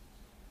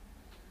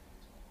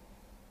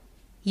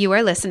You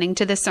are listening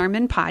to the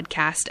sermon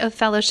podcast of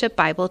Fellowship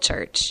Bible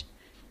Church.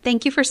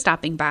 Thank you for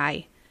stopping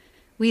by.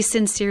 We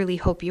sincerely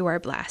hope you are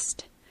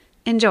blessed.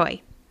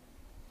 Enjoy.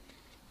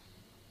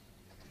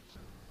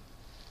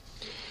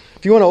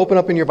 If you want to open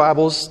up in your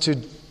Bibles to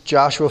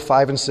Joshua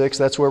 5 and 6,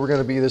 that's where we're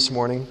going to be this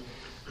morning.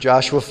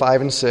 Joshua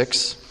 5 and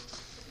 6.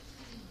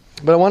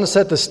 But I want to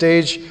set the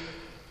stage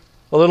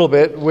a little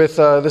bit with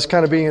this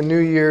kind of being a New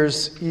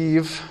Year's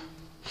Eve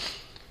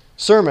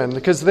sermon,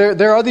 because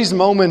there are these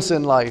moments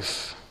in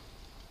life.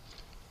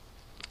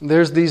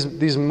 There's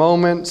these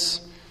moments,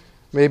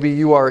 maybe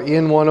you are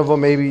in one of them,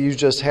 maybe you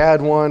just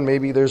had one,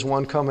 maybe there's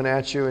one coming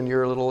at you and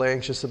you're a little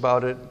anxious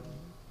about it.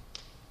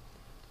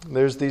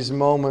 There's these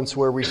moments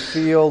where we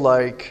feel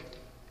like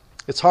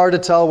it's hard to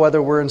tell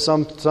whether we're in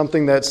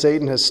something that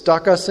Satan has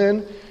stuck us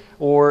in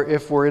or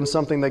if we're in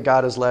something that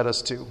God has led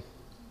us to.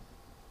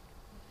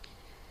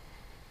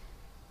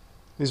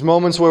 These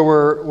moments where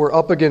we're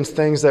up against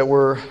things that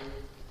we're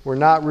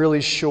not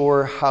really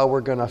sure how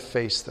we're going to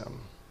face them.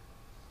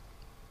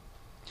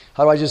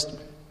 How do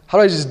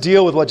I just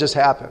deal with what just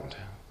happened?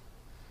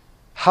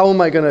 How am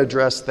I going to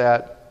address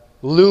that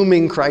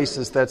looming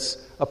crisis that's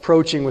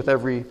approaching with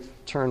every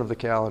turn of the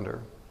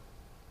calendar?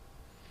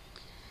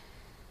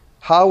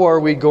 How are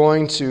we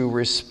going to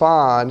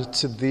respond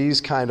to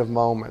these kind of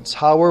moments?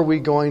 How are we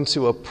going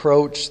to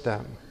approach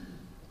them?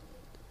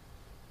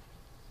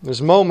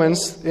 There's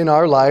moments in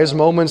our lives,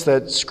 moments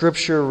that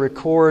Scripture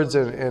records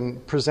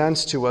and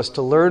presents to us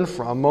to learn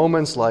from,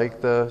 moments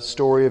like the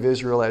story of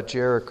Israel at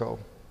Jericho.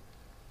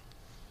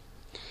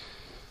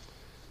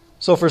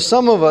 So for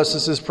some of us,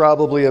 this is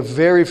probably a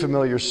very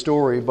familiar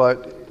story,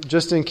 but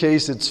just in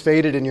case it's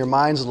faded in your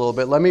minds a little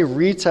bit, let me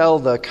retell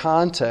the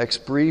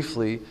context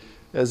briefly,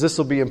 as this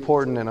will be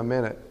important in a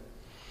minute.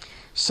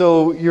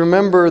 So you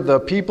remember the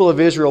people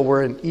of Israel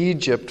were in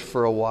Egypt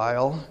for a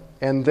while,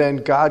 and then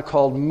God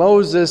called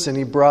Moses and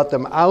he brought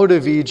them out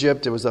of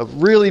Egypt. It was a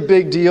really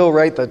big deal,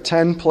 right? The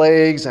 10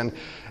 plagues, and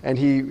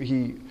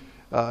he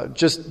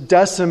just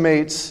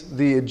decimates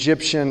the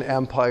Egyptian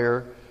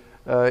empire.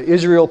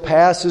 Israel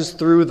passes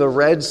through the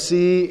Red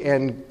Sea,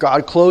 and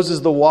God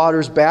closes the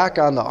waters back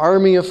on the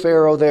army of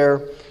Pharaoh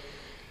there.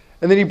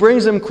 And then he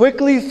brings them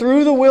quickly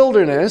through the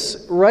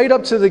wilderness, right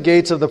up to the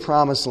gates of the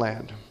Promised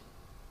Land.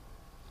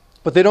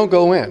 But they don't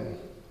go in.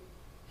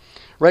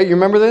 Right, you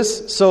remember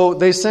this? So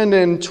they send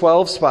in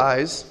 12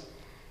 spies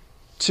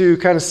to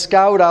kind of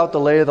scout out the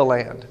lay of the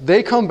land.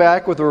 They come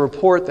back with a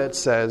report that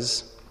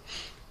says,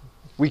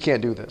 we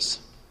can't do this.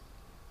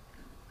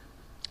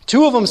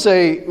 2 of them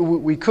say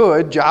we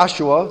could,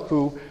 Joshua,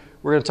 who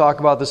we're going to talk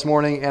about this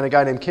morning, and a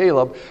guy named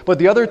Caleb. But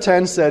the other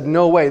 10 said,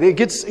 no way.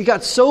 It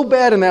got so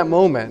bad in that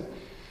moment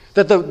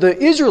that the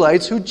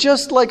Israelites, who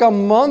just like a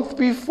month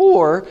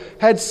before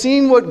had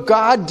seen what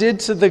God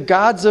did to the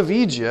gods of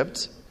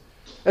Egypt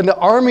and the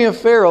army of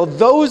Pharaoh,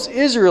 those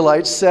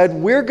Israelites said,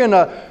 we're going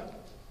to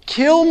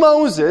kill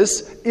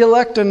Moses,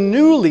 elect a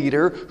new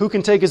leader who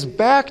can take us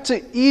back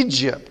to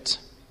Egypt.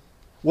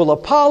 We'll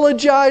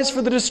apologize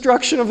for the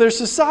destruction of their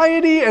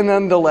society, and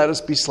then they'll let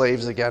us be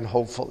slaves again,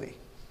 hopefully.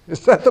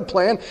 Is that the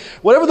plan?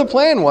 Whatever the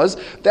plan was,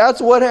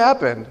 that's what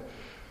happened.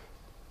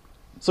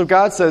 So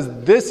God says,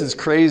 this is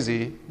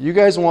crazy. You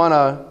guys want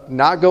to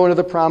not go into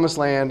the Promised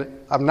Land.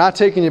 I'm not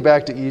taking you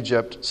back to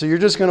Egypt. So you're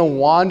just going to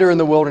wander in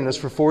the wilderness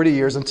for 40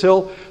 years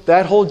until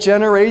that whole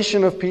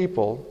generation of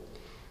people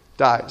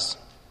dies.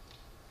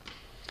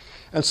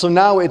 And so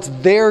now it's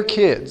their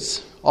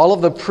kids. All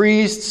of the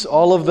priests,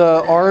 all of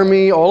the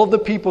army, all of the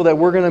people that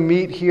we're going to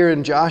meet here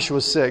in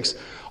Joshua 6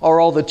 are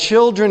all the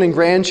children and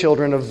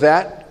grandchildren of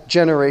that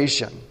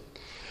generation.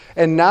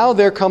 And now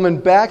they're coming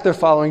back, they're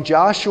following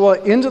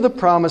Joshua into the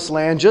Promised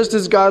Land, just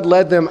as God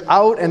led them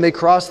out and they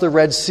crossed the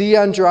Red Sea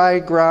on dry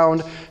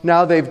ground.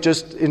 Now they've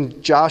just,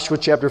 in Joshua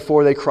chapter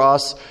 4, they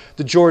cross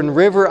the Jordan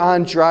River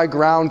on dry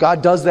ground.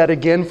 God does that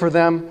again for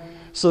them.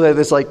 So that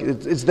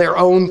it's their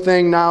own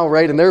thing now,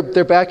 right? And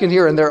they're back in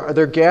here and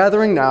they're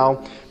gathering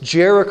now.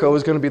 Jericho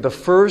is going to be the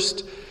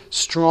first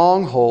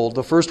stronghold,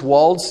 the first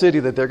walled city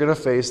that they're going to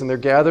face, and they're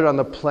gathered on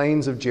the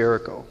plains of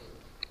Jericho.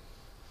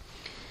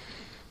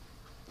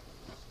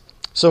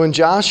 So in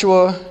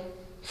Joshua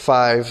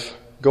 5,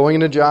 going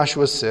into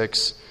Joshua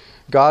 6,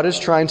 God is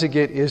trying to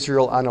get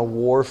Israel on a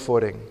war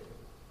footing.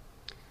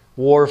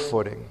 War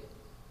footing.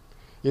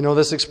 You know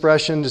this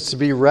expression is to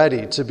be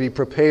ready, to be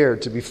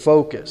prepared, to be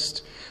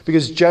focused.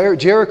 Because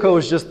Jericho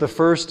is just the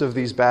first of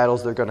these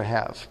battles they're going to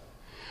have.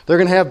 They're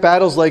going to have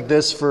battles like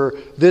this for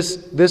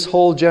this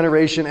whole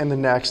generation and the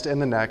next,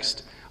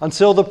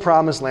 until the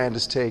Promised Land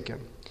is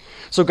taken.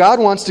 So God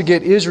wants to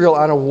get Israel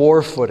on a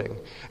war footing.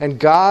 And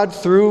God,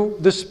 through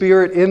the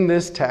Spirit in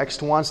this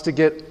text, wants to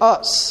get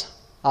us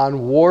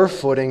on war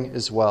footing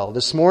as well.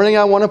 This morning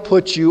I want to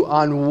put you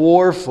on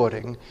war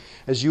footing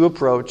as you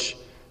approach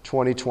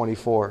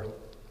 2024.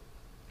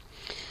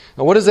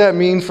 Now what does that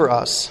mean for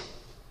us?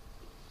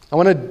 I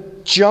want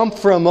to jump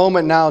for a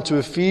moment now to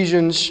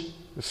Ephesians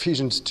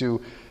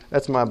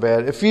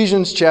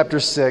chapter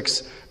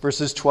 6,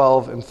 verses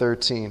 12 and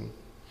 13.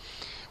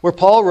 where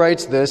Paul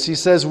writes this. He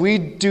says, "We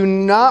do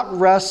not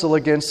wrestle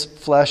against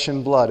flesh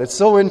and blood." It's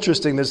so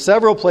interesting. There's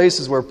several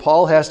places where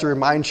Paul has to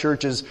remind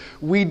churches,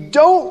 we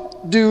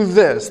don't do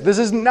this. This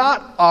is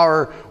not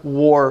our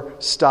war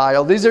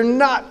style. These are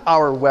not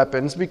our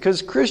weapons,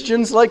 because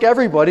Christians, like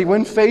everybody,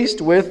 when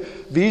faced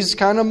with these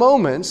kind of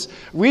moments,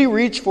 we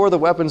reach for the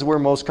weapons we're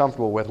most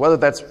comfortable with, whether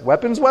that's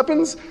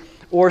weapons,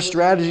 or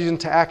strategies and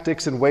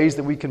tactics and ways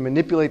that we can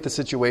manipulate the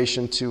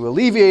situation to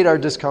alleviate our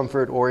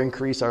discomfort or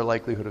increase our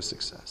likelihood of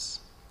success.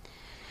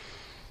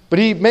 But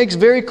he makes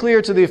very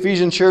clear to the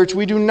Ephesian church,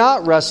 we do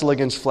not wrestle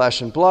against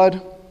flesh and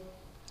blood,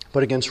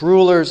 but against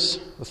rulers,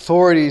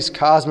 authorities,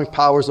 cosmic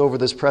powers over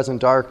this present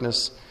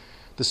darkness,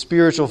 the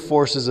spiritual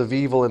forces of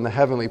evil in the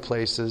heavenly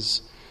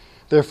places.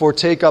 Therefore,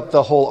 take up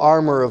the whole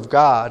armor of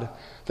God,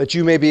 that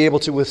you may be able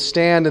to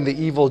withstand in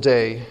the evil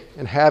day,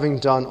 and having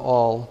done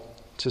all,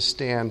 to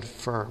stand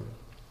firm.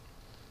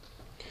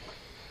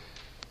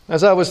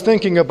 As I was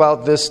thinking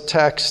about this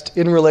text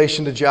in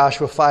relation to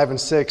Joshua 5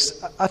 and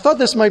 6, I thought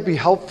this might be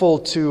helpful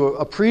to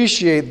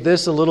appreciate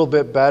this a little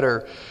bit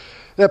better.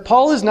 That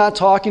Paul is not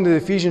talking to the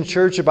Ephesian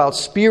church about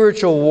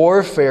spiritual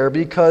warfare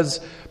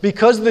because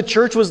the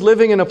church was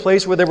living in a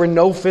place where there were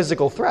no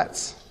physical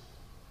threats.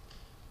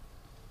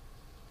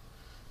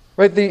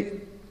 Right?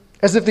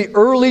 As if the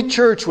early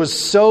church was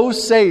so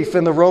safe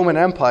in the Roman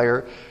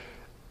Empire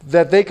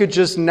that they could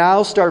just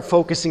now start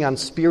focusing on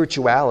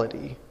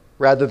spirituality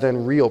rather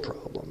than real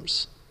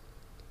problems.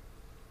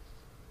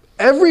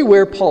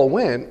 Everywhere Paul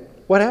went,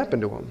 what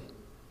happened to him?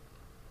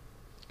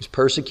 He was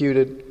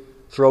persecuted,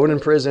 thrown in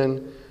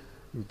prison,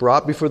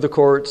 brought before the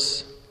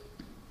courts,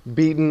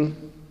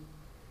 beaten.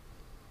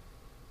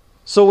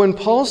 So when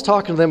Paul's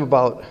talking to them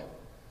about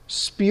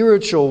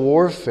spiritual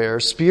warfare,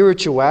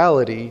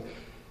 spirituality,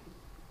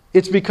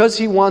 it's because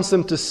he wants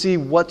them to see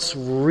what's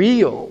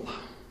real.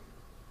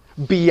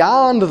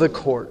 Beyond the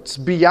courts,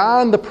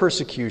 beyond the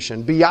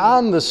persecution,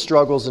 beyond the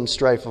struggles and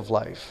strife of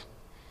life.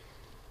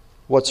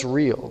 What's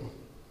real?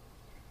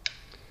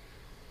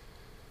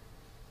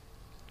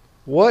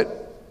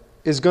 What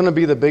is going to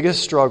be the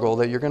biggest struggle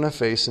that you're going to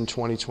face in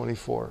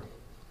 2024?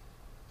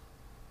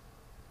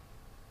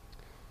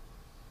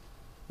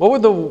 What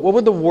would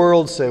the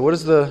world say? What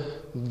is the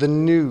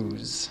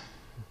news?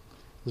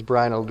 As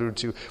Brian alluded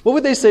to. What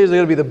would they say is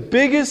going to be the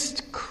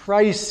biggest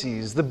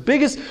crises, the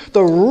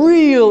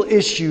real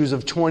issues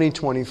of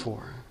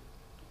 2024?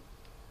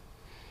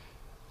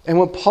 And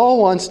what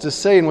Paul wants to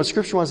say and what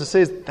Scripture wants to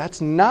say is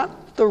that's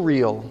not the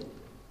real.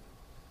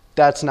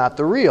 That's not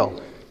the real.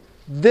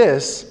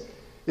 This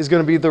is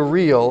going to be the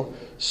real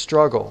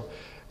struggle.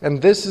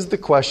 And this is the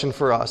question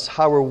for us.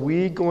 How are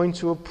we going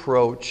to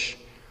approach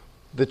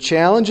the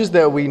challenges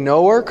that we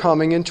know are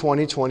coming in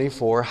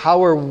 2024?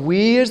 How are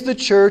we as the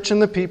church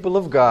and the people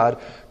of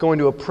God going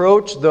to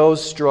approach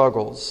those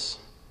struggles?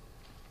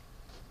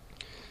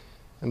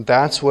 And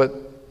that's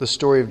what the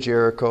story of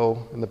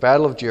Jericho and the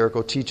Battle of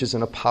Jericho teaches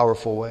in a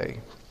powerful way.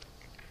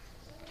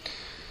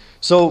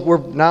 So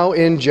we're now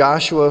in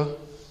Joshua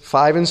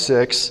 5 and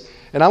 6,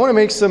 and I want to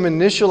make some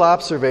initial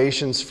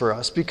observations for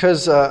us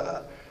because growing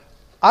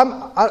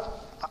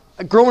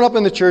up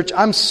in the church,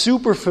 I'm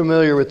super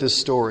familiar with this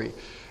story.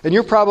 And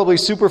you're probably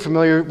super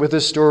familiar with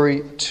this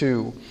story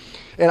too.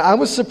 And I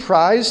was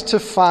surprised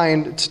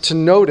to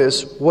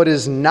notice what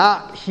is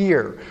not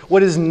here.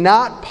 What is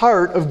not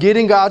part of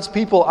getting God's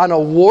people on a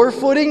war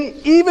footing,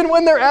 even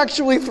when they're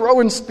actually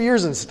throwing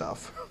spears and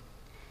stuff.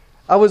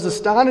 I was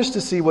astonished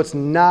to see what's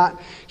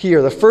not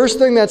here. The first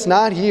thing that's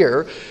not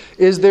here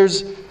is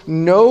there's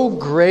no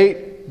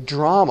great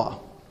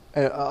drama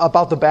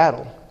about the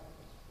battle.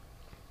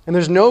 And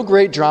there's no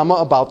great drama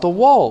about the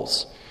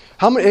walls.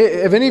 Have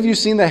any of you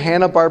seen the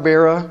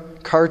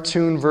Hanna-Barbera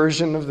cartoon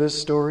version of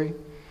this story?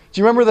 Do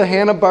you remember the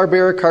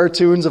Hanna-Barbera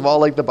cartoons of all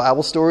like the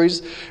Bible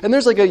stories? And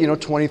there's like a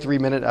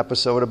 23-minute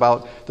episode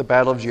about the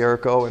Battle of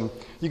Jericho, and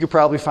you could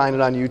probably find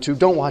it on YouTube.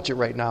 Don't watch it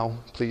right now,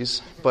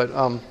 please. But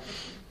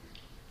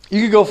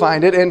you could go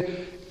find it, and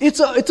it's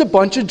a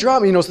bunch of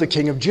drama. It's the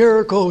king of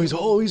Jericho. He's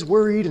always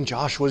worried, and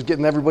Joshua's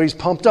getting everybody's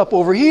pumped up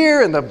over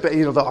here, and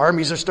the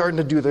armies are starting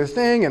to do their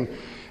thing, and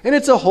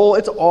it's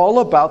all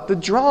about the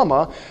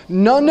drama,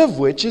 none of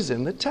which is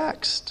in the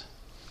text.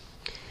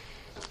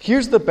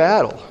 Here's the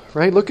battle,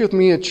 right? Look with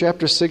me at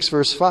chapter 6,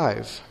 verse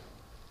 5.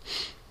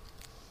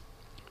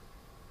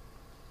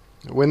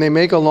 When they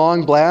make a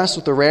long blast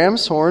with the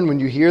ram's horn, when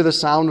you hear the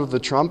sound of the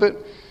trumpet,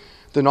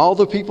 then all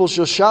the people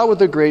shall shout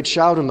with a great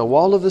shout, and the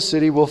wall of the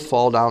city will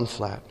fall down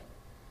flat.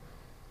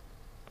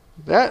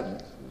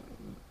 That's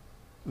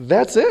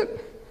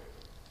it.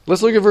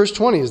 Let's look at verse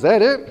 20. Is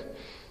that it?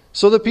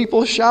 So the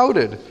people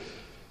shouted,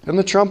 and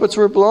the trumpets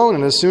were blown,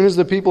 and as soon as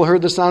the people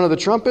heard the sound of the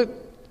trumpet,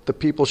 the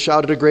people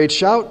shouted a great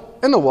shout,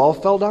 and the wall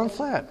fell down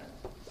flat.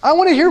 I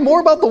want to hear more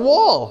about the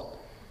wall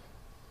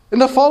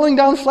and the falling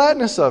down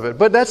flatness of it,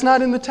 but that's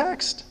not in the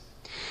text.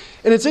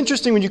 And it's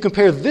interesting when you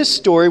compare this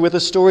story with a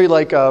story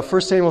like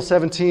 1 Samuel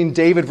 17,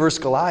 David versus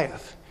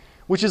Goliath,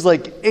 which is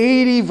like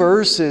 80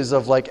 verses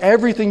of like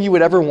everything you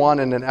would ever want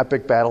in an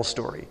epic battle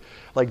story.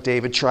 like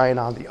David trying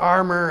on the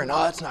armor, and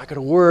it's not going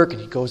to work.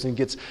 And he goes and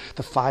gets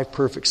the 5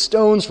 perfect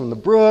stones from the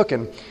brook,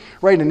 and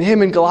right, and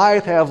him and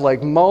Goliath have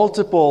like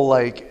multiple,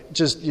 like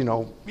just, yeah,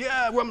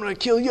 well, I'm going to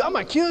kill you, I'm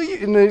going to kill you,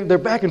 and they're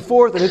back and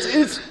forth, and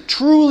it's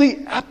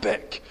truly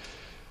epic.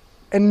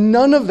 And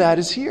none of that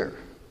is here.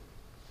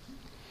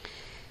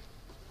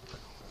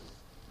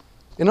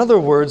 In other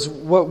words,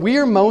 what we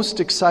are most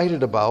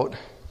excited about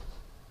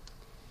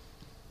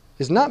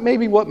is not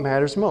maybe what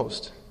matters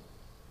most,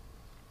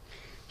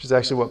 which is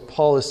actually what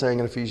Paul is saying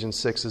in Ephesians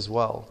 6 as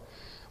well.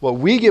 What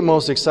we get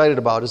most excited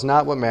about is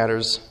not what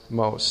matters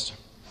most.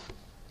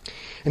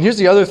 And here's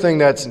the other thing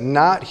that's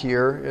not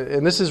here,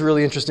 and this is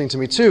really interesting to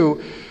me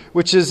too,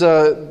 which is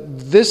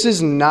this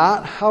is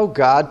not how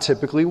God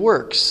typically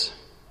works.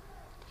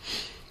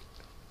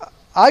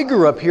 I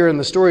grew up hearing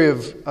the story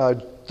of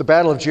the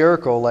Battle of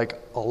Jericho like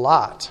a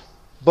lot,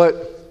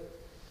 but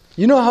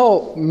you know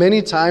how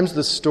many times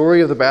the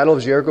story of the Battle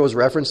of Jericho is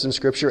referenced in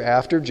Scripture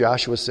after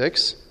Joshua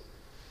 6?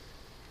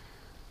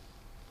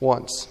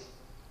 Once.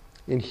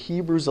 In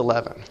Hebrews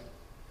 11.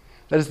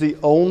 That is the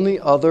only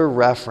other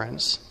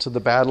reference to the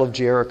Battle of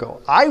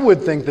Jericho. I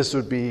would think this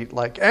would be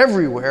like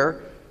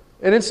everywhere,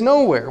 and it's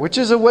nowhere, which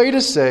is a way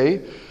to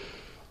say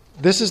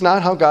this is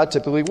not how God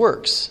typically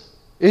works.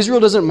 Israel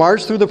doesn't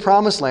march through the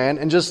promised land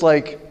and just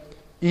like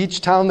each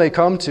town they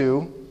come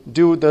to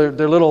do their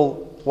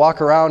little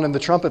walk around in the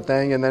trumpet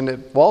thing, and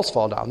then walls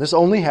fall down. This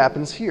only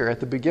happens here at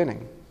the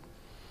beginning.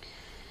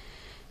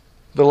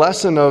 The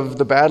lesson of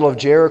the Battle of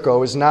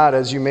Jericho is not,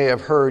 as you may have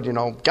heard,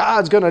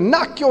 God's going to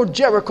knock your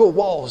Jericho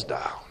walls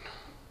down.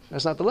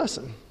 That's not the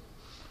lesson.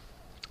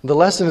 The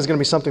lesson is going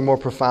to be something more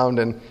profound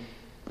and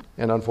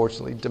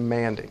unfortunately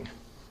demanding.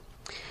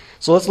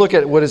 So let's look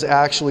at what is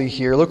actually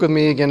here. Look with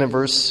me again at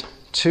verse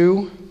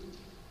 2.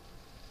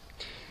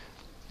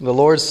 The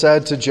Lord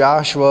said to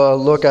Joshua,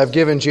 "Look, I've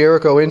given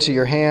Jericho into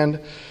your hand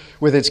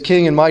with its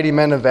king and mighty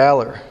men of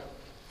valor.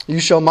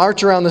 You shall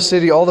march around the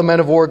city, all the men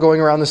of war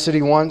going around the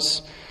city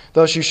once.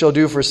 Thus you shall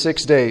do for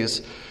 6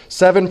 days.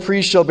 7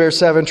 priests shall bear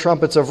 7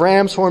 trumpets of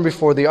ram's horn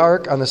before the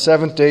ark. On the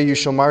 7th day you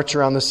shall march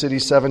around the city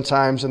 7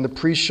 times, and the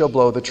priests shall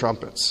blow the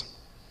trumpets.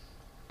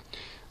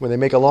 When they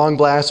make a long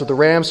blast with the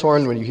ram's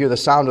horn, when you hear the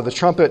sound of the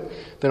trumpet,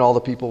 then all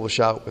the people will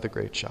shout with a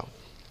great shout."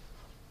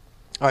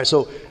 All right,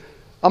 so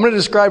I'm going to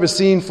describe a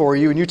scene for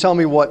you, and you tell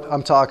me what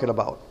I'm talking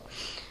about.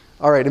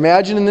 All right,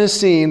 imagine in this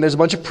scene, there's a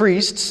bunch of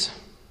priests.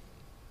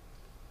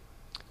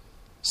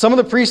 Some of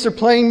the priests are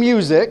playing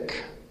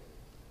music,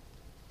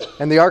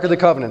 and the Ark of the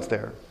Covenant's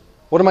there.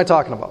 What am I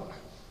talking about?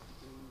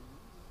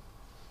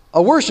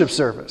 A worship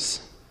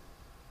service.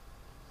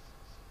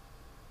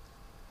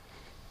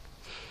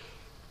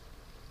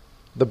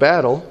 The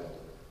battle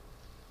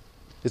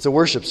is a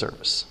worship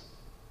service.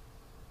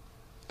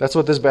 That's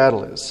what this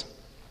battle is.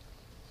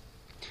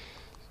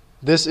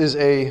 This is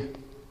a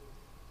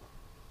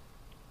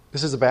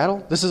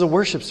battle? This is a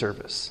worship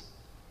service.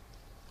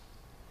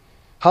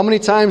 How many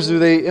times do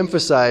they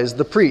emphasize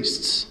the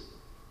priests,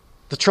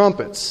 the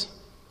trumpets,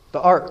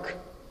 the ark,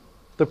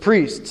 the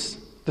priests,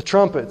 the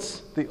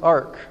trumpets, the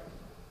ark?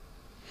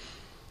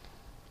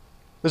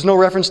 There's no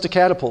reference to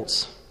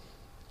catapults.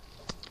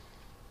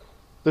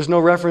 There's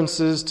no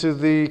references to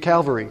the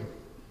cavalry.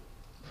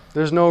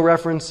 There's no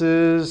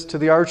references to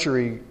the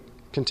archery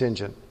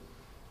contingent.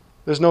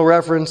 There's no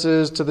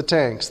references to the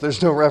tanks.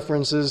 There's no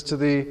references to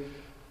the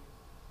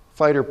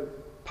fighter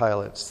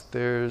pilots.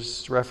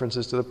 There's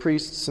references to the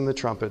priests and the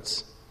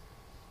trumpets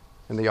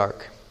and the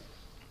ark.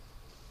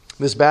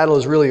 This battle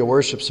is really a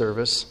worship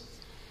service.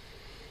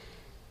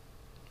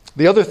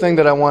 The other thing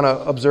that I want to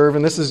observe,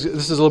 and this is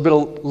a little bit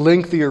of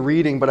lengthier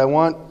reading, but I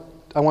want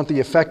the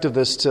effect of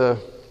this to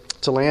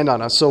land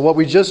on us. So what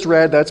we just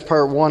read, that's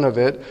part 1 of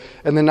it,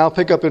 and then I'll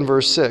pick up in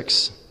verse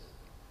 6.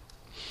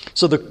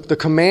 So the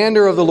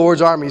commander of the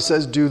Lord's army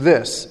says, "Do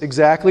this,"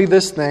 exactly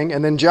this thing.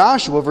 And then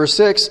Joshua, verse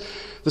 6,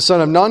 the son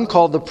of Nun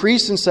called the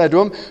priests and said to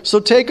him, "So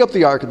take up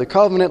the Ark of the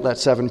Covenant, let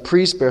 7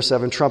 priests bear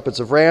 7 trumpets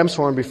of ram's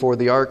horn before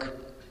the Ark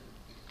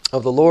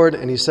of the Lord."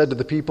 And he said to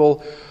the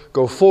people,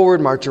 "Go forward,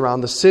 march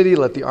around the city,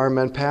 let the armed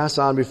men pass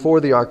on before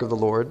the Ark of the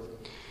Lord."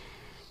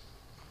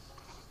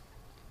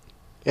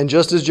 And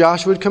just as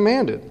Joshua had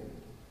commanded,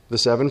 the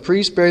 7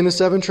 priests bearing the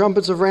 7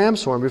 trumpets of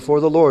ram's horn before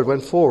the Lord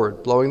went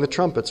forward, blowing the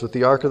trumpets with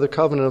the Ark of the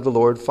Covenant of the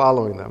Lord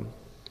following them.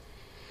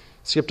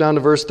 Skip down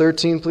to verse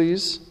 13,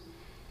 please.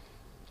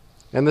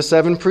 And the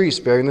 7 priests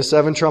bearing the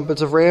 7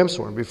 trumpets of ram's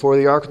horn before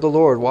the Ark of the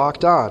Lord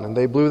walked on, and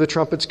they blew the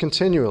trumpets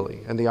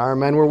continually, and the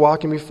armed men were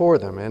walking before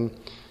them, and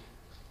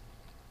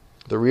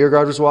the rear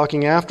guard was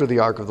walking after the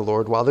Ark of the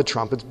Lord, while the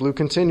trumpets blew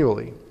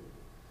continually.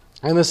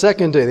 And the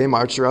 2nd day they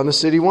marched around the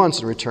city once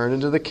and returned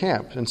into the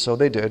camp, and so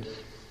they did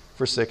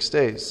for 6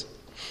 days.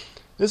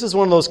 This is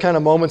one of those kind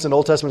of moments in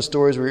Old Testament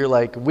stories where you're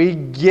like, we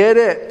get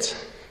it.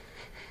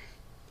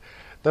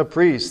 The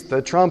priests,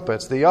 the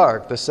trumpets, the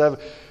ark, the 7.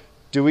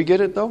 Do we get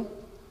it though?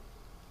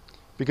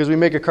 Because we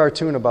make a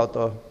cartoon about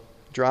the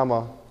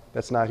drama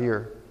that's not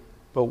here.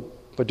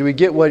 But do we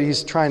get what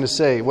he's trying to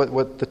say,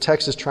 what the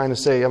text is trying to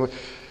say?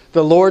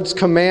 The Lord's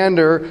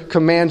commander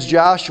commands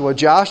Joshua.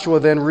 Joshua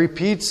then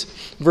repeats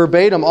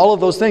verbatim all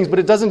of those things, but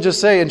it doesn't just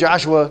say, and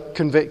Joshua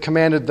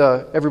commanded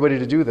everybody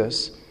to do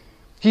this.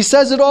 He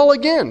says it all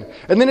again.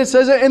 And then it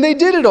says, and they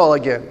did it all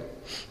again.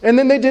 And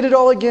then they did it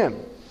all again.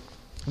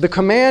 The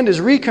command is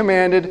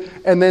recommanded,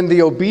 and then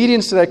the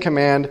obedience to that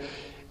command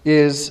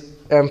is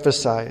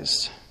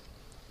emphasized.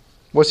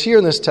 What's here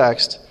in this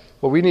text,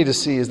 what we need to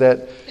see is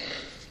that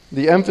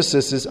the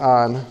emphasis is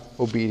on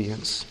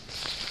obedience.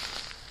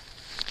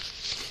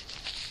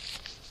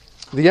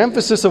 The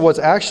emphasis of what's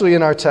actually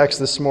in our text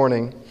this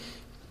morning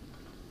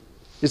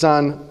is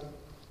on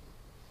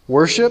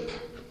worship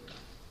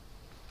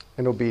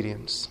and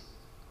obedience.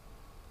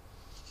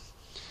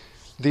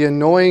 The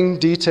annoying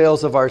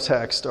details of our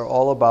text are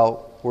all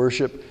about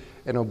worship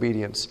and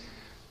obedience.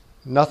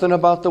 Nothing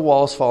about the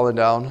walls falling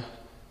down.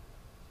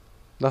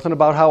 Nothing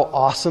about how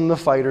awesome the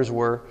fighters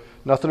were.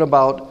 Nothing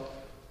about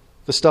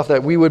the stuff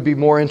that we would be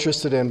more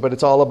interested in, but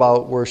it's all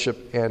about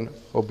worship and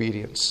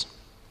obedience.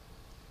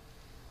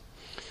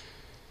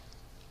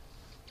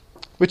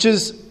 Which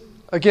is,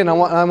 again, I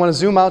want to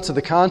zoom out to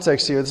the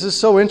context here. This is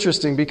so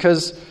interesting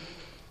because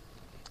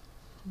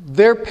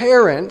their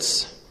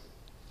parents,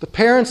 the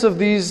parents of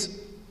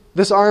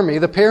this army,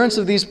 the parents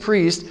of these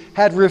priests,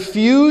 had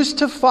refused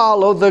to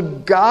follow the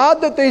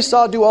God that they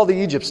saw do all the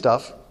Egypt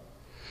stuff.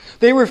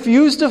 They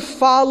refused to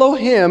follow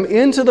him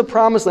into the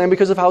promised land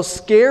because of how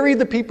scary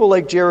the people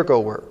like Jericho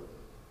were.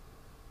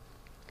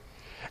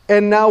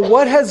 And now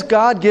what has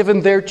God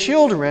given their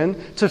children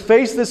to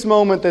face this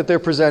moment that they're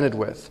presented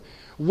with?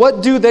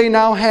 What do they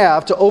now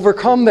have to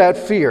overcome that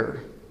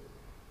fear?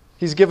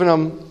 He's given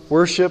them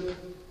worship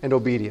and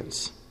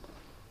obedience.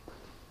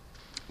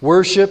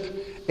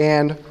 Worship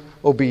and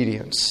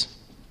obedience.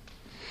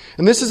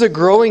 And this is a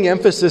growing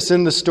emphasis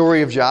in the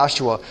story of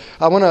Joshua.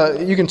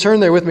 You can turn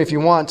there with me if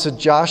you want to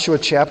Joshua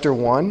chapter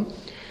 1,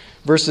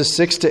 verses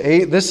 6 to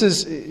 8.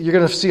 You're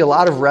going to see a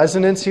lot of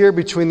resonance here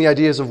between the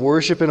ideas of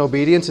worship and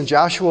obedience. In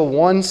Joshua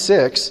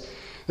 1:6,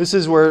 this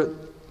is where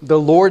the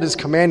Lord is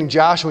commanding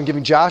Joshua and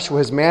giving Joshua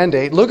his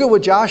mandate. Look at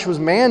what Joshua's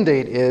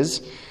mandate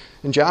is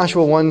in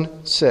Joshua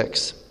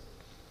 1:6.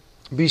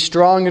 Be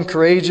strong and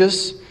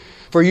courageous,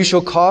 for you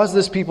shall cause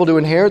this people to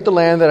inherit the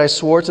land that I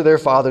swore to their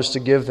fathers to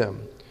give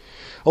them.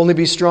 Only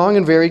be strong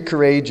and very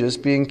courageous,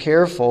 being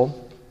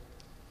careful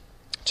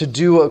to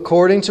do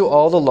according to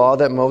all the law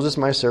that Moses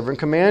my servant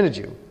commanded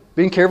you.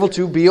 Being careful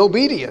to be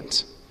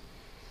obedient.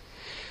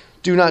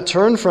 Do not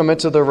turn from it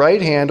to the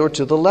right hand or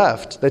to the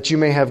left, that you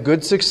may have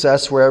good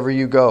success wherever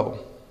you go.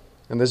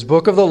 And this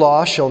book of the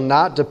law shall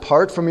not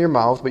depart from your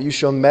mouth, but you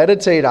shall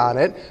meditate on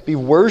it, be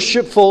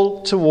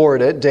worshipful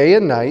toward it day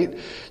and night,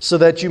 so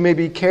that you may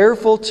be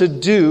careful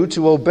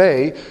to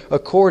obey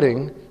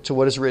according to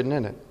what is written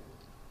in it.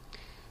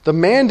 The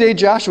mandate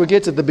Joshua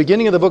gets at the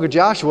beginning of the book of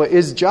Joshua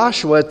is,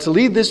 Joshua, to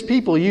lead this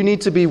people, you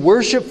need to be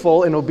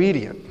worshipful and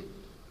obedient.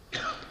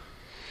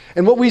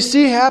 And what we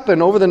see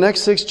happen over the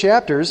next 6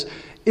 chapters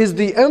is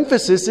the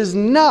emphasis is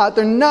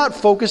they're not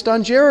focused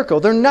on Jericho.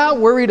 They're not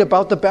worried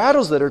about the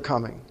battles that are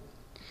coming.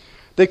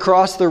 They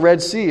cross the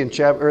Red Sea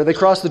they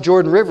cross the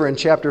Jordan River in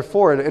chapter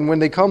 4. And when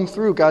they come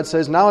through, God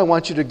says, now I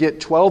want you to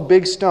get 12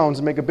 big stones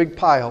and make a big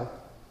pile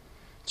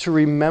to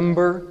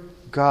remember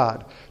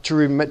God, to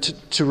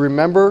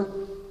remember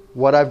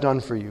what I've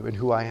done for you and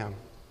who I am,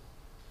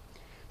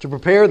 to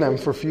prepare them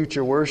for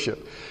future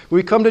worship.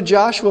 We come to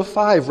Joshua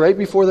 5, right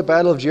before the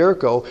Battle of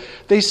Jericho.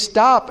 They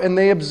stop and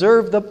they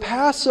observe the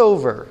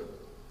Passover.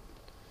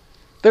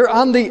 They're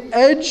on the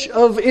edge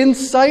of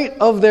insight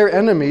of their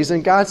enemies,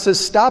 and God says,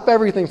 stop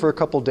everything for a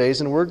couple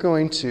days, and we're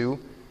going to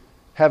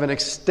have an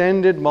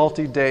extended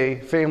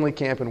multi-day family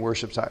camp and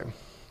worship time.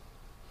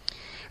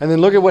 And then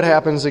look at what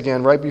happens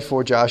again right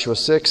before Joshua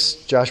 6,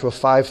 Joshua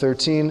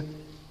 5:13.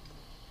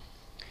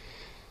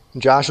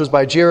 Joshua's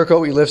by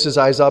Jericho. He lifts his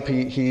eyes up.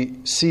 He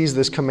sees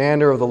this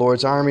commander of the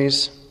Lord's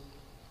armies.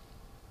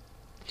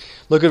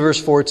 Look at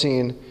verse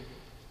 14.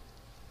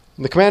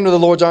 The commander of the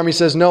Lord's army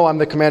says, no, I'm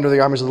the commander of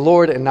the armies of the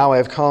Lord, and now I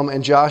have come.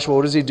 And Joshua,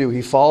 what does he do?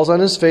 He falls on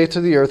his face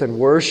to the earth and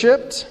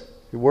worshipped.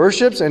 He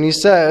worships and he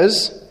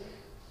says,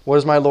 what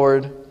is my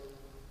Lord?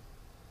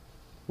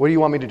 What do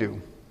you want me to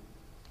do?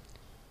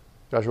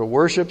 Joshua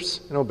worships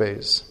and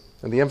obeys.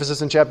 And the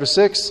emphasis in chapter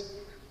 6,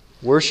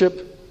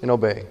 worship and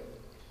obey.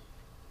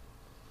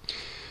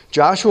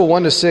 Joshua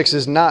 1-6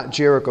 is not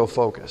Jericho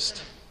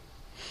focused.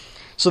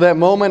 So that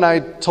moment I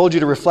told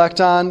you to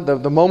reflect on,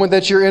 the moment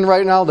that you're in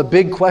right now, the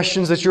big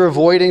questions that you're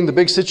avoiding, the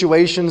big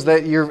situations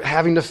that you're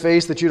having to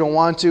face that you don't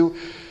want to,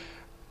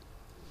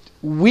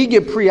 we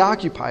get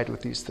preoccupied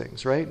with these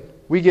things, right?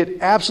 We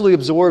get absolutely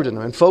absorbed in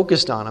them and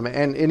focused on them.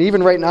 And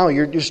even right now,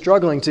 you're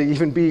struggling to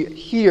even be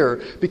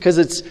here because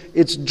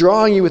it's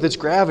drawing you with its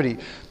gravity.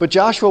 But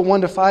Joshua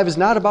 1-5 is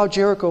not about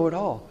Jericho at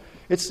all.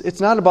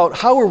 It's not about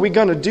how are we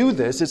going to do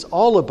this. It's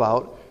all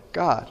about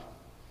God.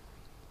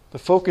 The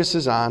focus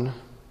is on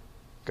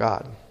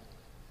God.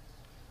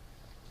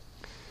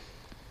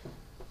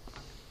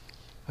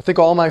 I think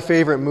all my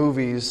favorite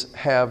movies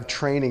have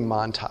training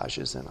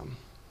montages in them.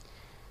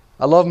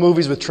 I love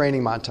movies with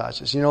training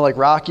montages. You know, like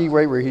Rocky,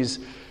 right, where he's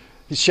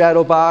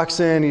shadow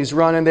boxing, he's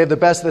running. They have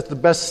that's the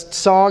best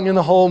song in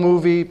the whole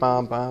movie.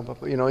 Bum, bum, bum.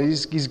 You know,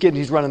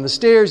 he's running the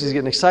stairs, he's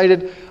getting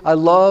excited. I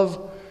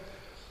love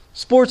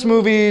sports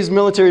movies,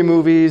 military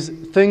movies,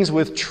 things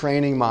with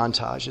training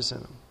montages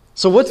in them.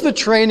 So what's the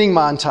training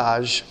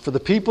montage for the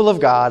people of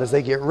God as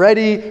they get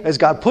ready, as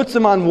God puts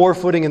them on war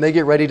footing and they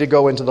get ready to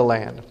go into the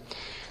land?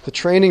 The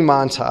training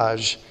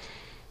montage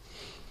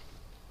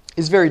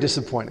is very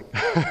disappointing.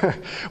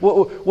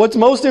 What's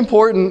most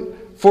important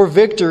for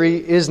victory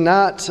is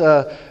not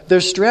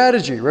their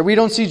strategy, right? We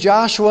don't see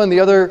Joshua and the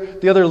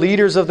other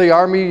leaders of the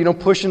army, you know,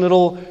 pushing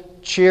little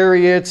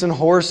chariots and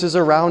horses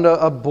around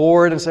a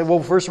board and say,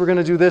 well, first we're going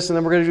to do this and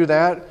then we're going to do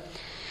that.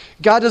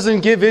 God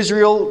doesn't give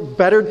Israel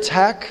better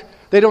tech.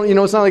 They don't, you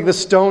know, it's not like the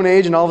Stone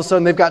Age and all of a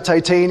sudden they've got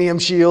titanium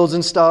shields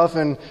and stuff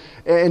and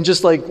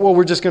just like, well,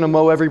 we're just going to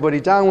mow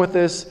everybody down with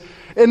this.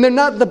 And they're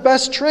not the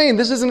best trained.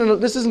 This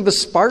isn't the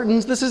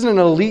Spartans. This isn't an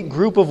elite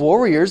group of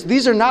warriors.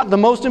 These are not the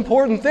most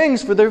important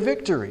things for their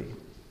victory.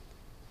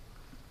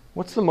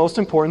 What's the most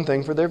important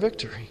thing for their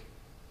victory?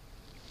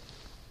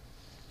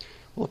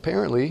 Well,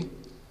 apparently,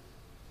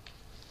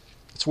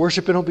 it's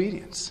worship and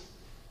obedience.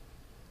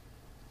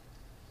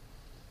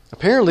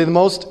 Apparently, the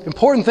most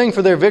important thing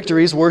for their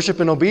victory is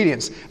worship and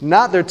obedience.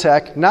 Not their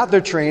tech, not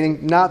their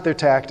training, not their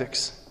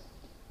tactics.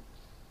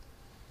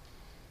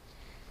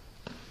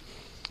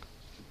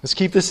 Let's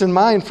keep this in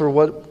mind for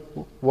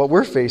what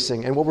we're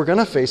facing and what we're going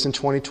to face in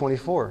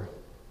 2024.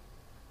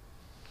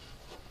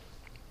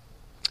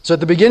 So at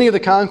the beginning of the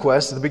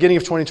conquest, at the beginning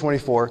of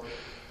 2024,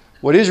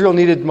 what Israel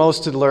needed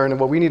most to learn and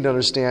what we need to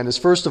understand is,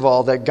 first of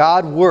all, that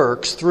God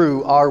works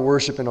through our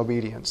worship and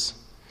obedience.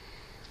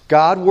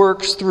 God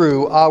works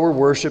through our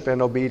worship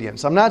and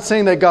obedience. I'm not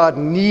saying that God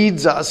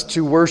needs us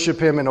to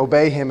worship Him and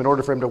obey Him in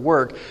order for Him to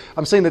work.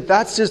 I'm saying that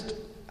that's just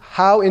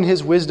how in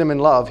His wisdom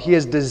and love He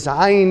has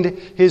designed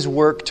His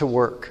work to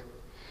work,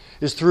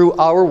 is through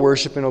our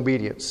worship and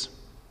obedience.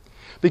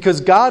 Because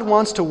God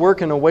wants to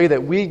work in a way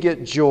that we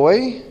get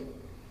joy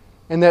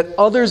and that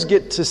others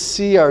get to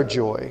see our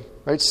joy.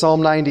 Right?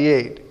 Psalm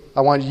 98.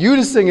 I want you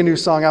to sing a new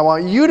song. I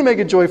want you to make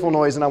a joyful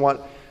noise, and I want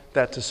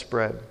that to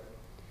spread.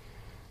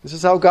 This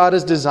is how God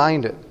has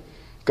designed it.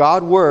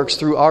 God works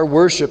through our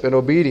worship and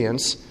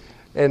obedience.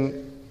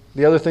 And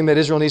the other thing that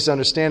Israel needs to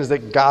understand is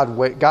that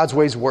God's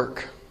ways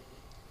work.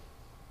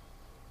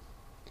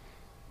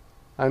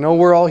 I know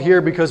we're all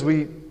here because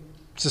we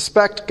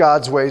suspect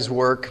God's ways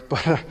work,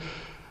 but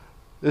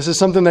this is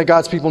something that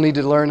God's people need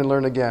to learn and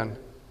learn again.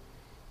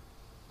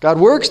 God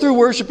works through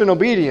worship and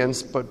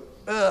obedience, but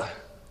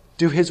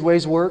do His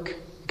ways work?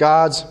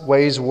 God's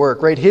ways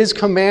work, right? His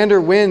commander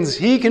wins.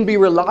 He can be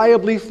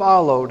reliably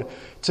followed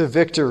to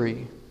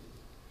victory.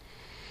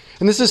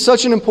 And this is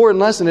such an important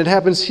lesson. It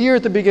happens here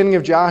at the beginning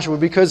of Joshua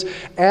because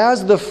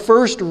as the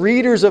first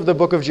readers of the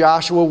book of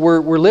Joshua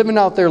were living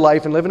out their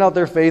life and living out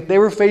their faith, they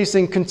were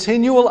facing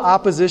continual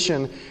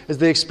opposition as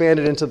they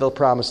expanded into the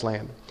promised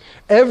land.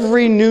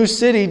 Every new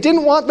city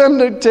didn't want them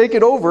to take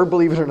it over,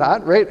 believe it or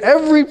not, right?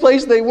 Every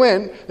place they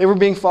went, they were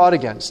being fought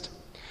against.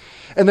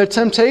 And the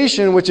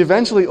temptation, which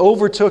eventually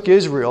overtook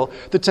Israel,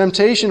 the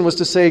temptation was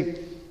to say,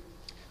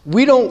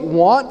 we don't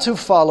want to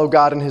follow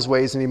God in His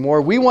ways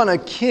anymore. We want a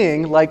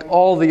king like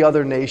all the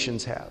other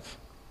nations have.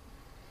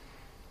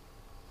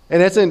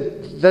 And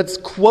that's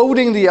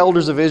quoting the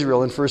elders of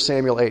Israel in 1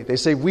 Samuel 8. They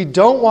say, we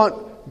don't want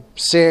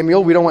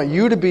Samuel, we don't want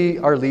you to be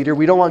our leader,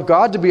 we don't want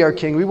God to be our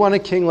king, we want a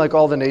king like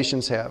all the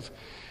nations have.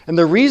 And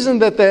the reason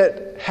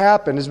that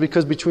happened is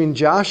because between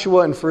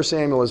Joshua and 1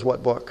 Samuel is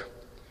what book?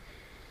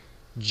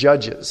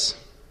 Judges.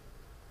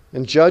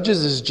 And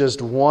Judges is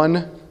just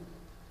one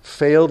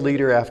failed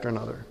leader after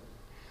another.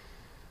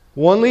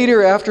 One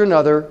leader after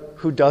another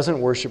who doesn't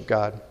worship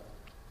God,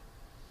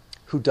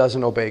 who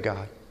doesn't obey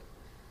God.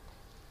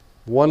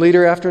 One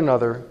leader after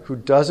another who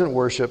doesn't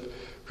worship,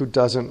 who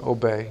doesn't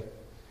obey.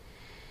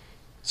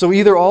 So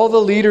either all the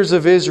leaders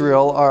of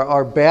Israel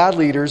are bad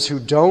leaders who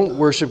don't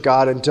worship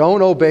God and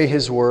don't obey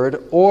His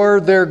word, or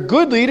they're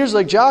good leaders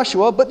like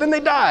Joshua, but then they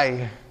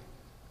die.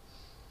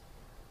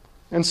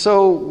 And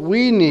so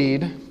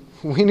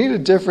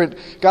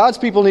God's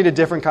people need a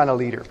different kind of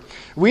leader.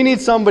 We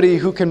need somebody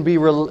who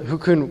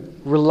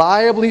can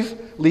reliably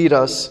lead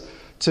us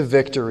to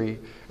victory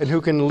and who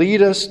can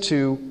lead us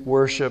to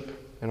worship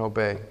and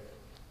obey.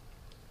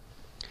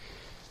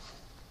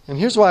 And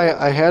here's why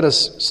I had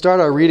us start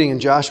our reading in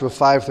Joshua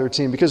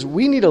 5:13, because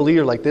we need a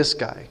leader like this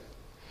guy.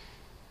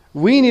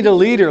 We need a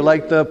leader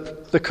like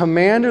the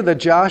commander that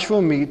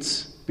Joshua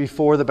meets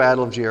before the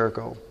Battle of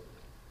Jericho.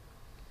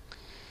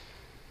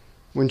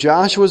 When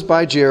Joshua was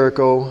by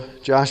Jericho,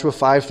 Joshua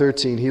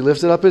 5:13, he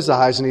lifted up his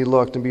eyes and he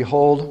looked, and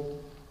behold,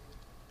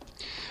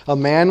 a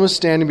man was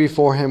standing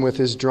before him with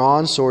his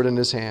drawn sword in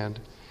his hand.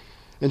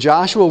 And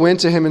Joshua went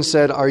to him and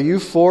said, are you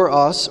for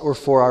us or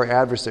for our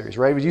adversaries?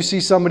 Right? When you see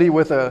somebody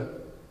with a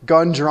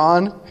gun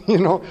drawn,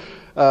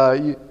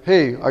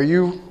 hey,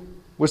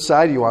 what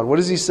side are you on? What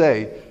does he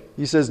say?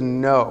 He says,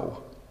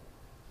 no.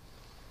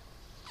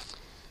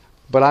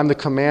 but I'm the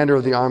commander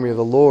of the army of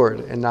the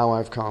Lord, and now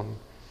I've come."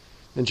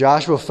 And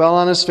Joshua fell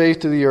on his face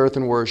to the earth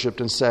and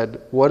worshipped and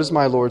said, "What does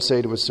my Lord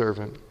say to his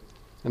servant?"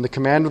 And the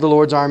commander of the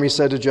Lord's army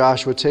said to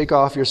Joshua, "Take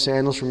off your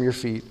sandals from your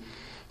feet,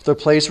 for the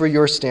place where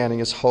you're standing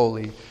is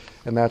holy."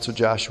 And that's what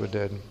Joshua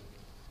did.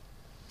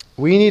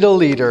 We need a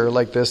leader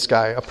like this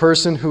guy, a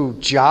person who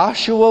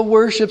Joshua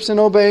worships and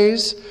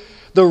obeys,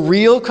 the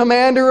real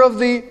commander of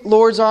the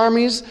Lord's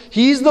armies.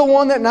 He's the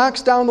one that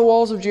knocks down the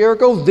walls of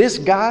Jericho, this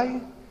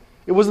guy.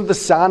 It wasn't the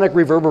sonic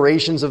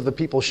reverberations of the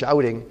people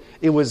shouting.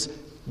 It was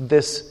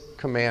this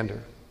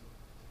commander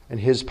and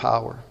his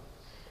power.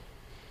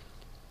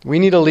 We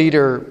need a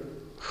leader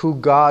who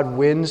God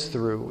wins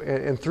through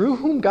and through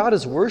whom God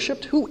is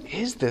worshipped. Who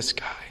is this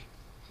guy?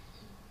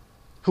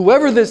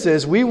 Whoever this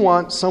is, we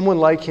want someone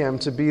like him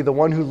to be the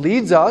one who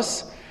leads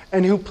us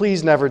and who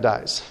please never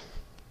dies.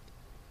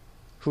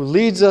 Who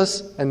leads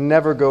us and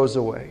never goes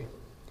away.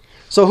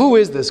 So who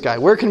is this guy?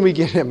 Where can we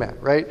get him at,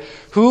 right?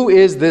 Who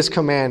is this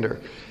commander?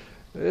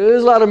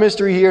 There's a lot of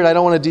mystery here, and I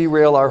don't want to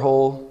derail our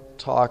whole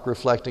talk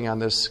reflecting on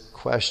this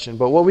question.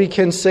 But what we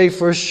can say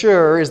for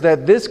sure is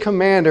that this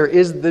commander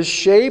is the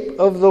shape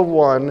of the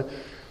one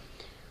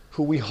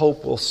who we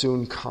hope will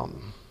soon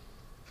come.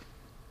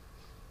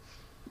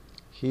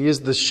 He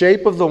is the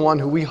shape of the one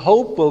who we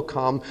hope will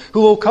come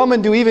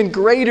and do even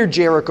greater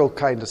Jericho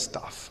kind of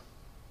stuff.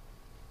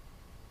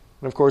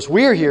 And of course,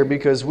 we're here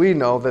because we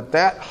know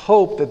that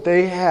hope that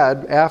they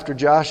had after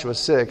Joshua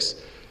 6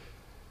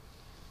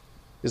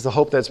 is the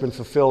hope that's been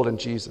fulfilled in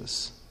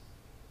Jesus.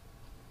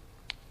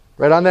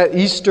 Right on that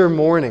Easter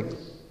morning,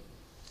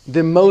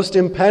 the most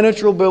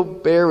impenetrable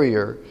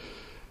barrier,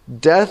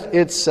 death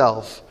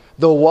itself,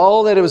 the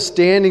wall that was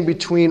standing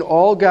between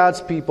all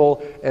God's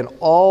people and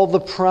all the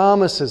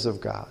promises of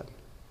God,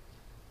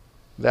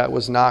 that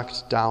was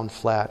knocked down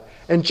flat.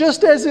 And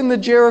just as in the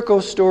Jericho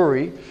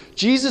story,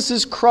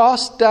 Jesus'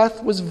 cross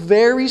death was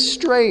very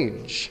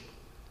strange,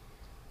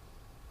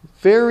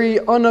 very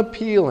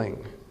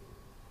unappealing.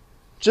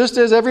 Just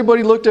as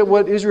everybody looked at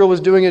what Israel was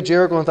doing at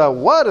Jericho and thought,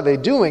 what are they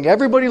doing?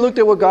 Everybody looked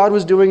at what God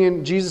was doing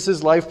in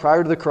Jesus' life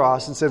prior to the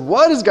cross and said,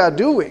 what is God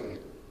doing?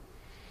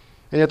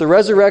 And yet the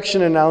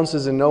resurrection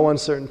announces in no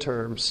uncertain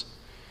terms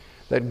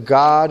that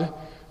God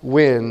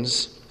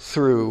wins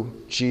through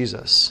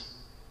Jesus.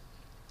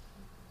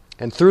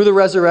 And through the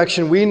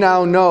resurrection, we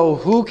now know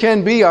who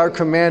can be our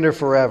commander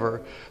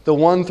forever, the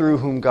one through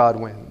whom God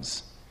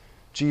wins,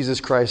 Jesus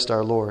Christ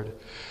our Lord.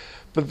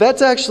 But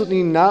that's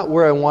actually not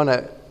where I want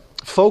to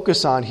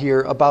focus on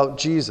here about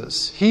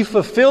Jesus. He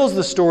fulfills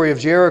the story of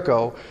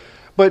Jericho,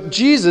 but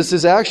Jesus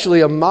is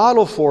actually a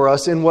model for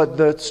us in what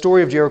the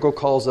story of Jericho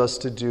calls us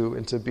to do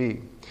and to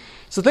be.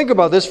 So think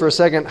about this for a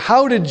second.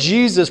 How did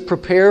Jesus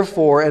prepare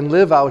for and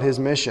live out his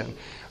mission?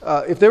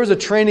 If there was a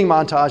training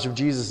montage of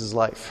Jesus'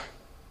 life,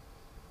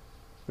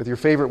 with your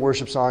favorite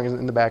worship song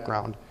in the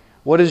background,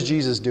 what is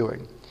Jesus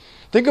doing?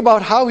 Think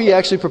about how he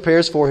actually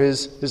prepares for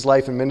his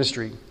life and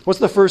ministry. What's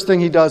the first thing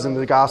he does in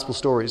the gospel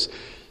stories?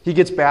 He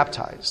gets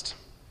baptized,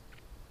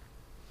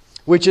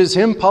 which is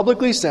him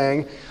publicly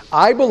saying,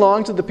 I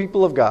belong to the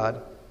people of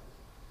God.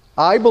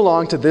 I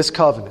belong to this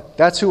covenant.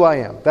 That's who I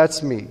am.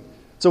 That's me.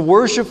 It's a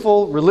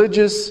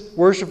religious,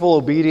 worshipful,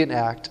 obedient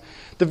act.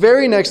 The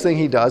very next thing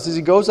he does is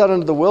he goes out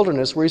into the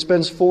wilderness where he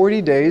spends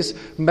 40 days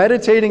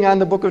meditating on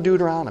the book of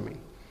Deuteronomy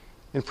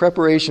in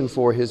preparation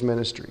for his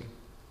ministry.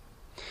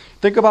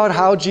 Think about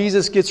how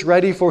Jesus gets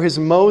ready for his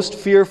most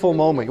fearful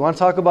moment. You want to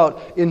talk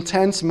about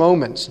intense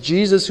moments.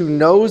 Jesus, who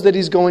knows that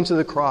he's going to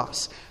the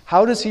cross.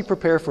 How does he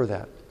prepare for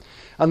that?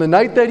 On the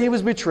night that he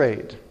was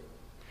betrayed,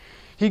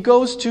 he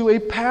goes to a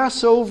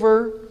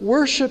Passover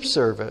worship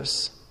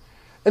service.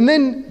 And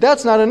then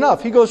that's not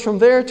enough. He goes from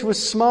there to a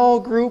small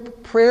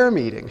group prayer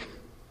meeting.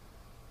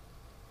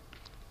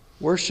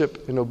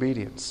 Worship and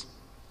obedience.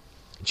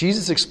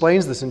 Jesus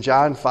explains this in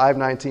John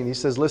 5:19. He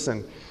says,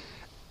 listen,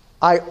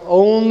 I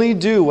only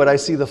do what I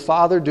see the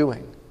Father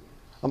doing.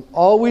 I'm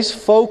always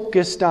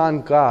focused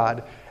on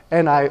God,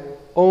 and I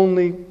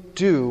only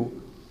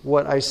do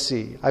what I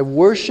see. I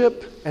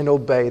worship and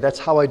obey. That's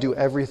how I do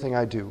everything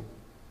I do.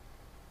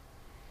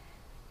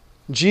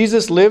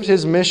 Jesus lived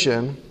his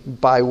mission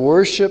by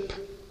worship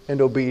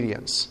and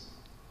obedience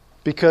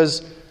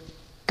because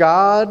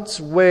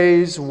God's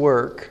ways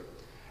work,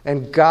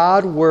 and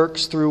God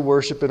works through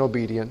worship and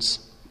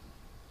obedience.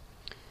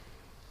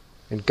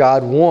 And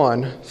God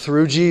won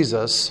through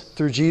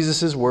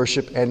Jesus'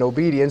 worship and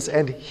obedience.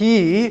 And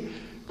he,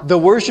 the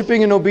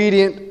worshiping and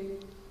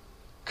obedient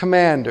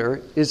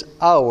commander, is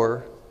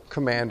our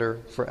commander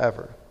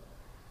forever.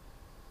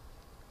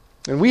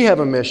 And we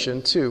have a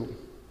mission too.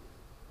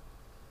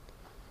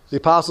 The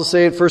apostles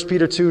say in 1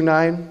 Peter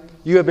 2:9,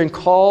 you have been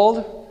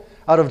called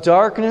out of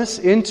darkness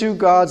into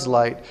God's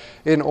light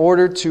in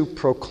order to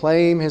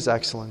proclaim his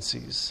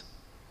excellencies.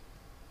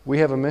 We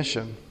have a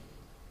mission.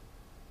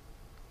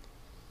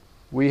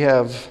 We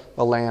have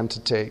a land to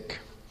take.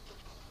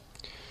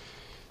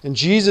 And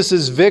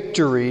Jesus'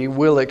 victory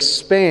will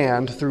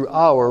expand through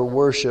our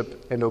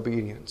worship and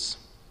obedience.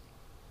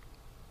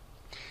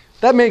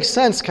 That makes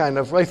sense, kind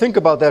of. I think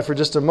about that for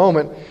just a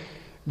moment.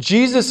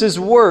 Jesus'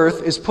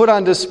 worth is put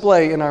on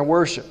display in our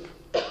worship.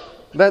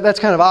 That's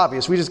kind of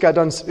obvious. We just got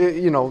done,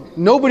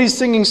 nobody's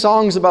singing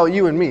songs about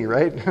you and me,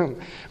 right?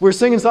 We're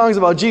singing songs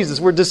about Jesus.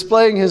 We're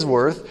displaying His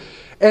worth,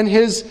 and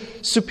His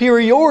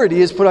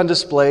superiority is put on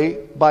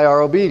display by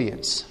our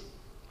obedience.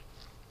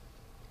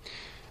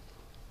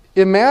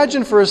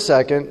 Imagine for a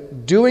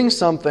second doing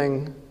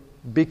something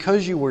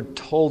because you were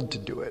told to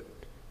do it.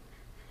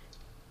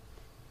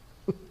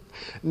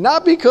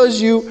 Not because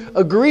you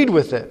agreed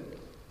with it.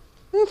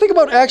 Think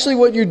about actually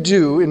what you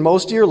do in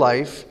most of your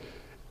life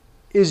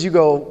is you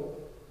go,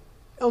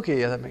 okay,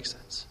 yeah, that makes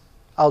sense.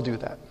 I'll do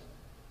that.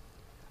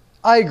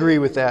 I agree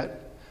with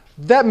that.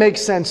 That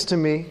makes sense to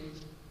me.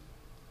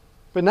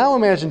 But now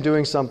imagine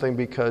doing something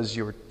because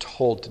you were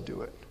told to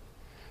do it.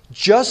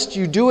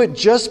 You do it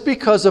just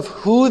because of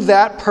who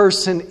that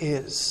person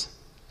is.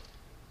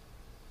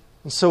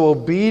 And so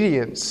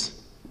obedience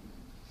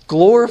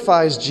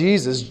glorifies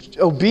Jesus.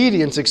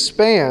 Obedience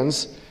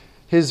expands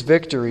His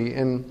victory.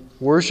 And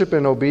worship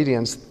and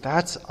obedience,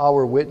 that's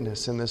our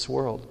witness in this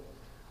world.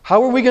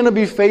 How are we going to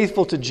be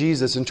faithful to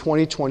Jesus in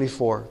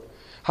 2024?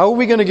 How are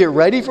we going to get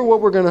ready for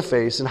what we're going to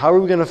face, and how are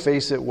we going to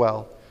face it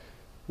well?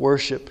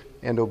 Worship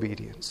and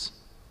obedience.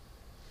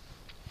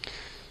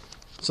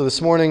 So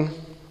this morning,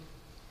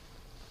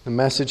 the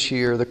message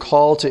here, the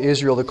call to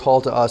Israel, the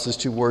call to us is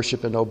to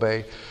worship and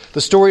obey.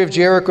 The story of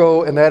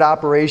Jericho and that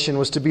operation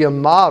was to be a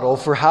model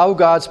for how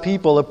God's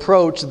people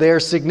approach their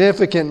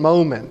significant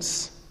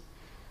moments,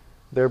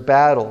 their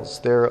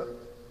battles, their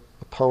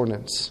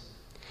opponents.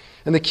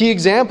 And the key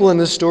example in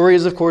this story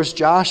is, of course,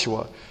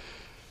 Joshua.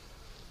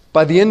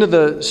 By the end of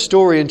the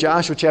story in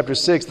Joshua chapter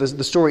 6,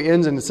 the story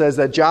ends and it says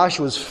that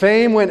Joshua's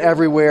fame went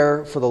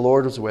everywhere, for the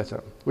Lord was with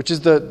him. Which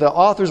is the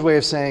author's way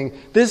of saying,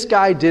 this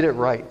guy did it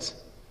right.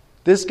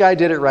 This guy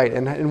did it right.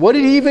 And what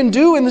did he even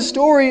do in the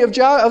story of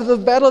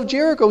the Battle of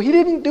Jericho? He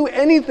didn't do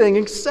anything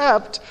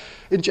except,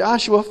 in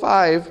Joshua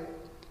 5,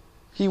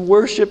 he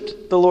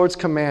worshipped the Lord's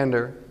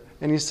commander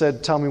and he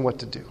said, tell me what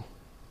to do.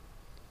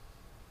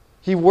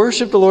 He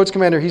worshipped the Lord's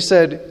commander. He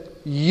said,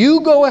 you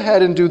go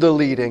ahead and do the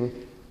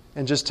leading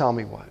and just tell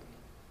me what.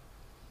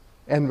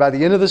 And by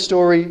the end of the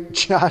story,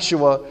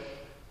 Joshua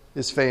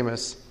is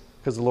famous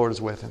because the Lord is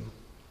with him.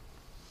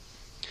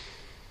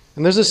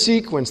 And there's a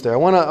sequence there. I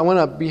want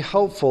to be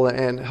helpful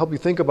and help you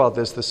think about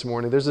this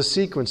morning. There's a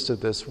sequence to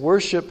this.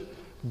 Worship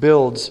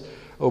builds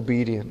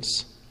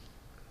obedience.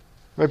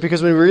 Right?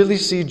 Because when we really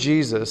see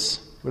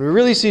Jesus, we're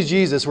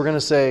going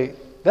to say,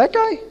 that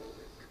guy?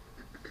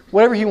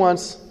 Whatever he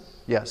wants,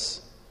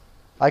 yes,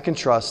 I can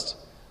trust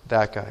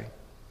that guy.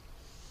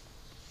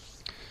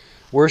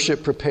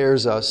 Worship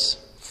prepares us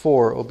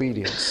for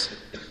obedience.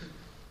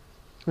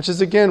 Which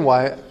is again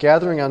why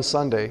gathering on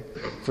Sunday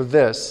for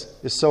this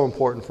is so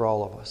important for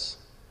all of us.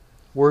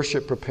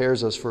 Worship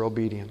prepares us for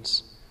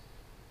obedience.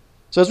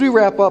 So as we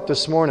wrap up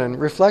this morning,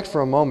 reflect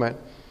for a moment.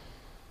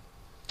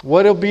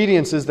 What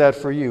obedience is that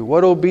for you?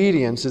 What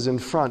obedience is in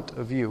front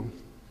of you?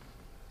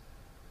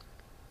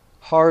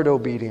 Hard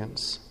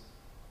obedience.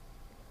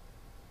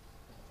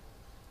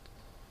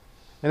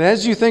 And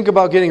as you think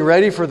about getting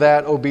ready for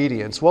that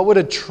obedience, what would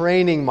a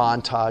training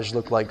montage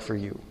look like for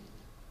you?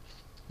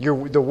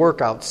 The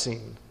workout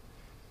scene,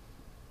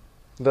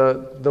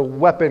 the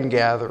weapon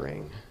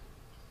gathering.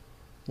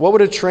 What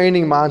would a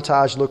training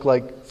montage look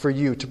like for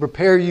you to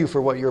prepare you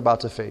for what you're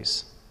about to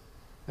face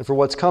and for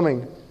what's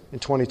coming in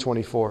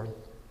 2024?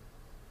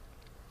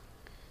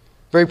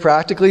 Very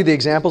practically, the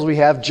examples we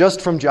have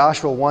just from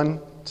Joshua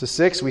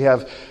 1-6, we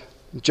have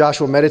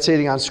Joshua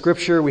meditating on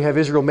Scripture. We have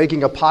Israel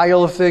making a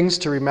pile of things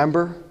to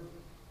remember.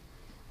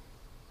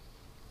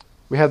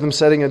 We have them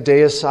setting a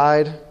day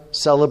aside,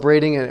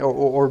 celebrating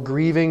or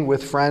grieving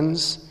with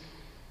friends.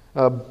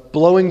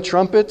 Blowing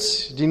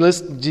trumpets. Do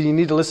you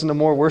need to listen to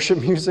more worship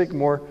music,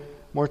 more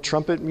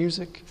trumpet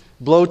music?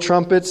 Blow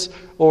trumpets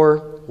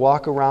or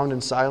walk around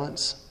in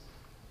silence.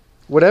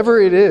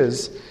 Whatever it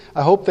is,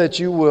 I hope that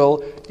you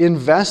will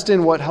invest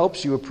in what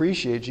helps you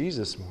appreciate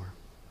Jesus more.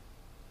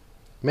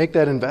 Make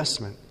that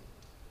investment.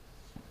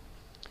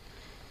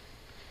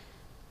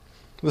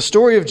 The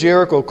story of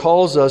Jericho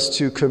calls us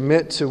to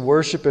commit to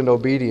worship and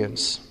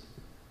obedience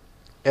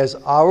as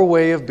our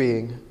way of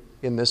being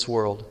in this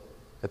world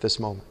at this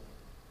moment.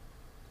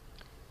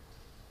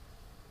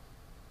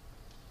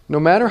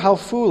 No matter how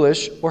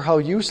foolish or how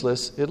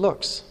useless it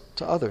looks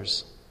to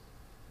others.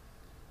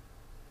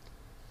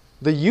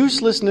 The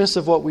uselessness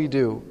of what we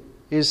do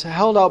is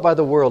held out by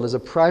the world as a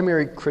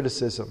primary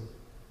criticism.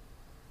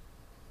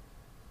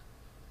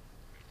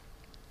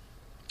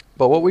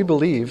 But what we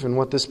believe and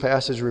what this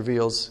passage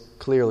reveals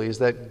clearly is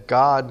that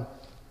God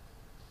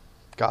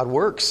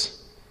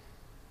works.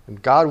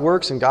 And God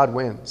works and God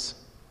wins.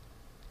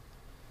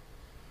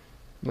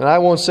 And I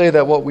won't say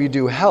that what we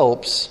do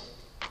helps,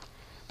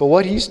 but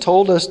what He's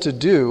told us to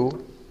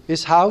do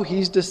is how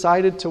He's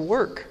decided to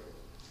work.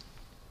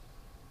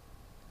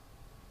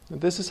 And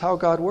this is how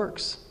God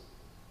works.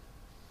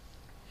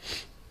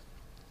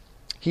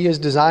 He has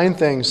designed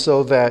things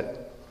so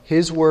that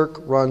His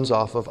work runs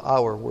off of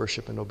our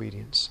worship and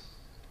obedience.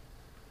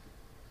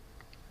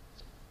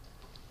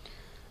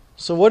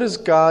 So what is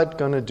God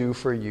going to do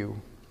for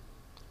you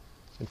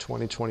in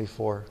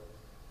 2024?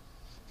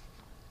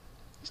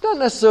 He's not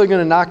necessarily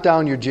going to knock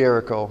down your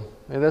Jericho.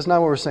 And that's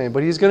not what we're saying.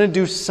 But He's going to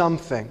do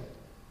something.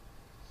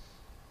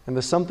 And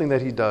the something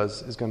that He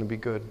does is going to be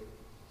good.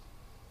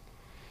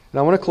 And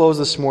I want to close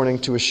this morning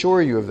to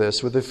assure you of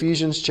this with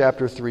Ephesians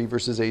chapter 3,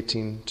 verses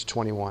 18 to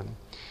 21.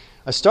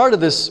 I started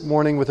this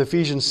morning with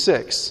Ephesians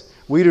 6.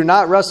 We do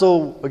not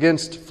wrestle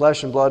against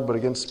flesh and blood, but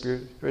against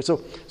spirit. Right? So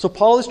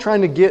Paul is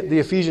trying to get the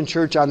Ephesian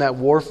church on that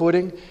war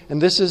footing,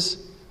 and this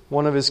is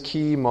one of his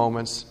key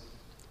moments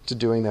to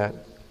doing that.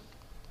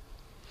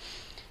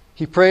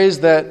 He prays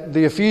that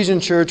the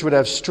Ephesian church would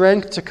have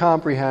strength to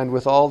comprehend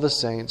with all the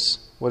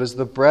saints what is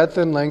the breadth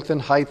and length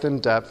and height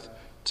and depth,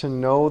 to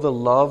know the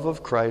love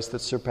of Christ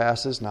that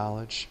surpasses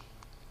knowledge,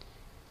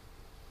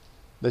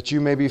 that you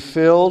may be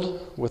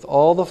filled with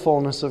all the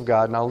fullness of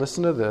God. Now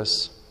listen to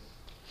this.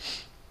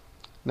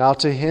 Now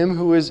to Him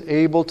who is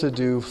able to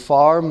do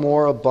far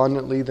more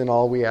abundantly than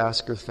all we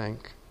ask or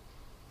think,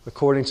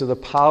 according to the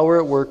power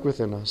at work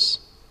within us,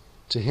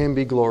 to Him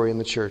be glory in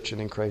the church and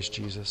in Christ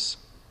Jesus.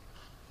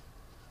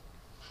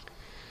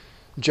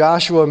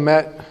 Joshua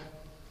met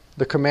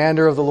the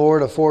commander of the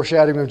Lord, a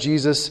foreshadowing of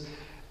Jesus.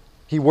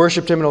 He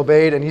worshipped Him and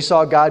obeyed, and he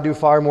saw God do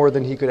far more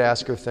than he could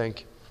ask or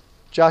think.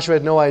 Joshua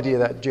had no idea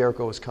that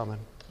Jericho was coming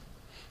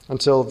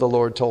until the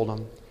Lord told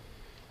him.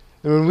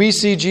 And when we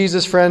see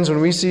Jesus, friends,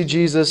 when we see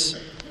Jesus,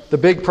 the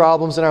big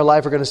problems in our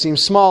life are going to seem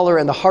smaller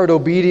and the hard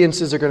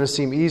obediences are going to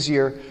seem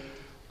easier.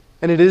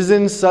 And it is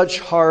in such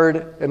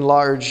hard and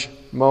large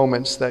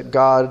moments that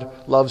God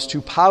loves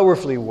to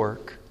powerfully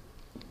work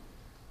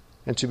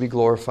and to be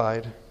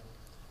glorified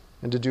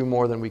and to do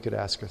more than we could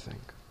ask or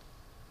think.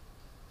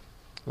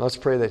 Let's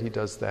pray that He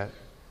does that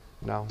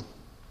now.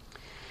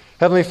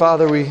 Heavenly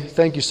Father, we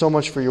thank You so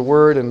much for Your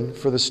word and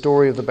for the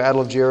story of the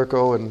Battle of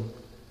Jericho. And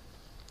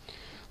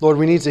Lord,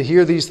 we need to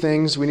hear these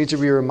things. We need to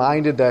be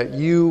reminded that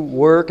You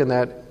work and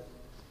that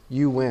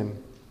You win.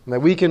 And that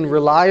we can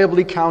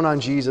reliably count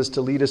on Jesus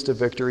to lead us to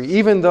victory,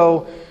 even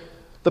though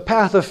the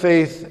path of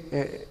faith,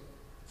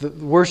 the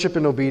worship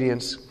and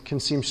obedience can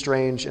seem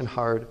strange and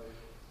hard.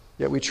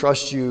 Yet we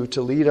trust You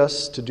to lead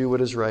us to do what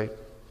is right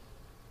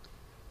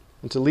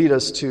and to lead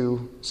us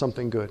to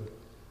something good.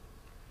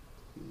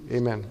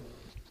 Amen.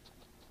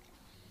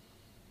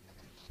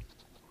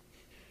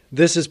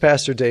 This is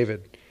Pastor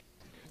David.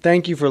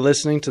 Thank you for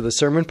listening to the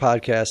Sermon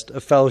Podcast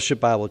of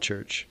Fellowship Bible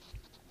Church.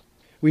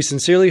 We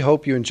sincerely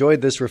hope you enjoyed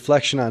this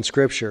reflection on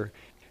Scripture,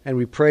 and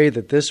we pray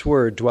that this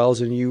word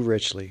dwells in you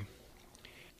richly.